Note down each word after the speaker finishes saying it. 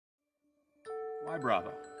Why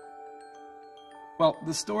Braava? Well,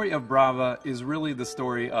 the story of Braava is really the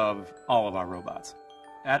story of all of our robots.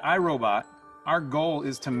 At iRobot, our goal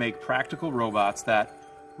is to make practical robots that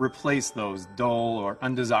replace those dull or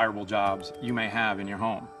undesirable jobs you may have in your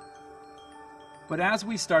home. But as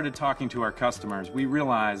we started talking to our customers, we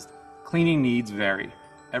realized cleaning needs vary.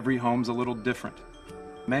 Every home's a little different.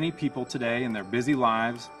 Many people today in their busy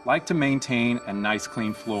lives like to maintain a nice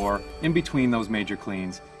clean floor in between those major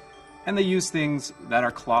cleans, and they use things that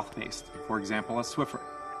are cloth-based, for example, a Swiffer.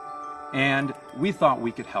 And we thought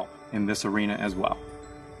we could help in this arena as well.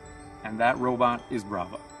 And that robot is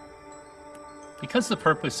Braava. Because the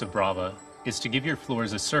purpose of Braava is to give your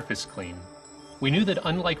floors a surface clean, we knew that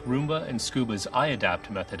unlike Roomba and Scuba's iAdapt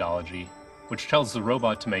methodology, which tells the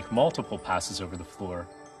robot to make multiple passes over the floor,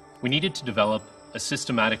 we needed to develop a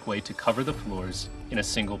systematic way to cover the floors in a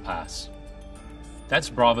single pass. That's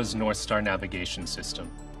Braava's NorthStar Navigation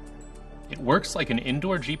system. It works like an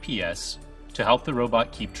indoor GPS to help the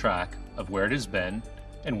robot keep track of where it has been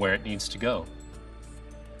and where it needs to go.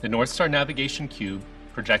 The NorthStar Navigation Cube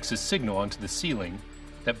projects a signal onto the ceiling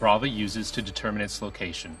that Braava uses to determine its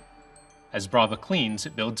location. As Braava cleans,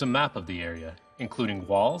 it builds a map of the area, including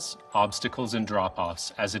walls, obstacles, and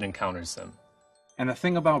drop-offs as it encounters them. And the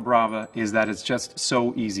thing about Braava is that it's just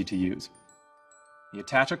so easy to use. You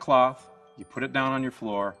attach a cloth, you put it down on your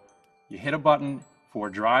floor, you hit a button for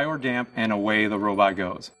dry or damp, and away the robot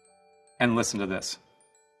goes. And listen to this.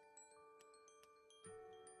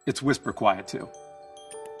 It's whisper quiet too.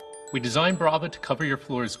 We designed Braava to cover your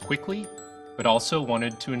floors quickly, but also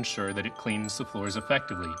wanted to ensure that it cleans the floors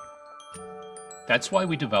effectively. That's why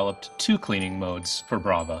we developed two cleaning modes for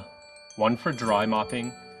Braava, one for dry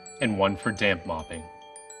mopping and one for damp mopping.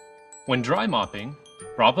 When dry mopping,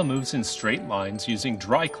 Braava moves in straight lines using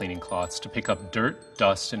dry cleaning cloths to pick up dirt,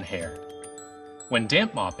 dust, and hair. When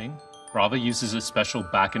damp mopping, Braava uses a special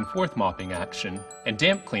back and forth mopping action and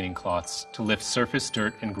damp cleaning cloths to lift surface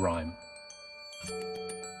dirt and grime.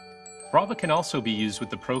 Braava can also be used with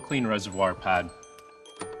the ProClean reservoir pad.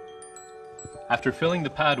 After filling the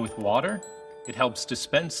pad with water, it helps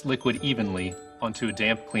dispense liquid evenly onto a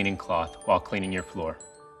damp cleaning cloth while cleaning your floor.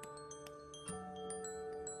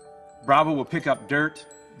 Braava will pick up dirt,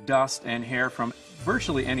 dust, and hair from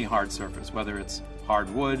virtually any hard surface, whether it's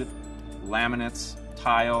hardwood, laminates,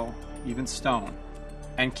 tile, even stone,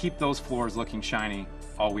 and keep those floors looking shiny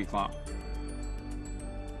all week long.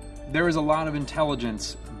 There is a lot of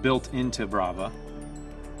intelligence built into Braava.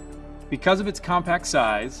 Because of its compact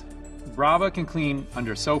size, Braava can clean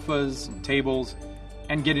under sofas and tables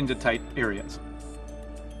and get into tight areas.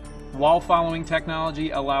 Wall-following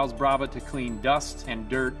technology allows Braava to clean dust and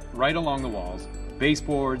dirt right along the walls,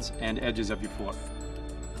 baseboards, and edges of your floor.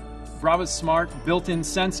 Braava's smart built-in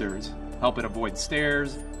sensors help it avoid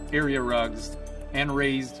stairs, area rugs, and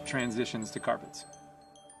raised transitions to carpets.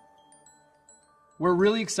 We're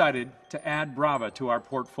really excited to add Braava to our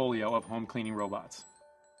portfolio of home cleaning robots.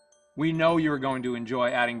 We know you're going to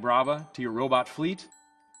enjoy adding Braava to your robot fleet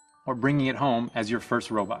or bringing it home as your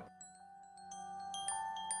first robot.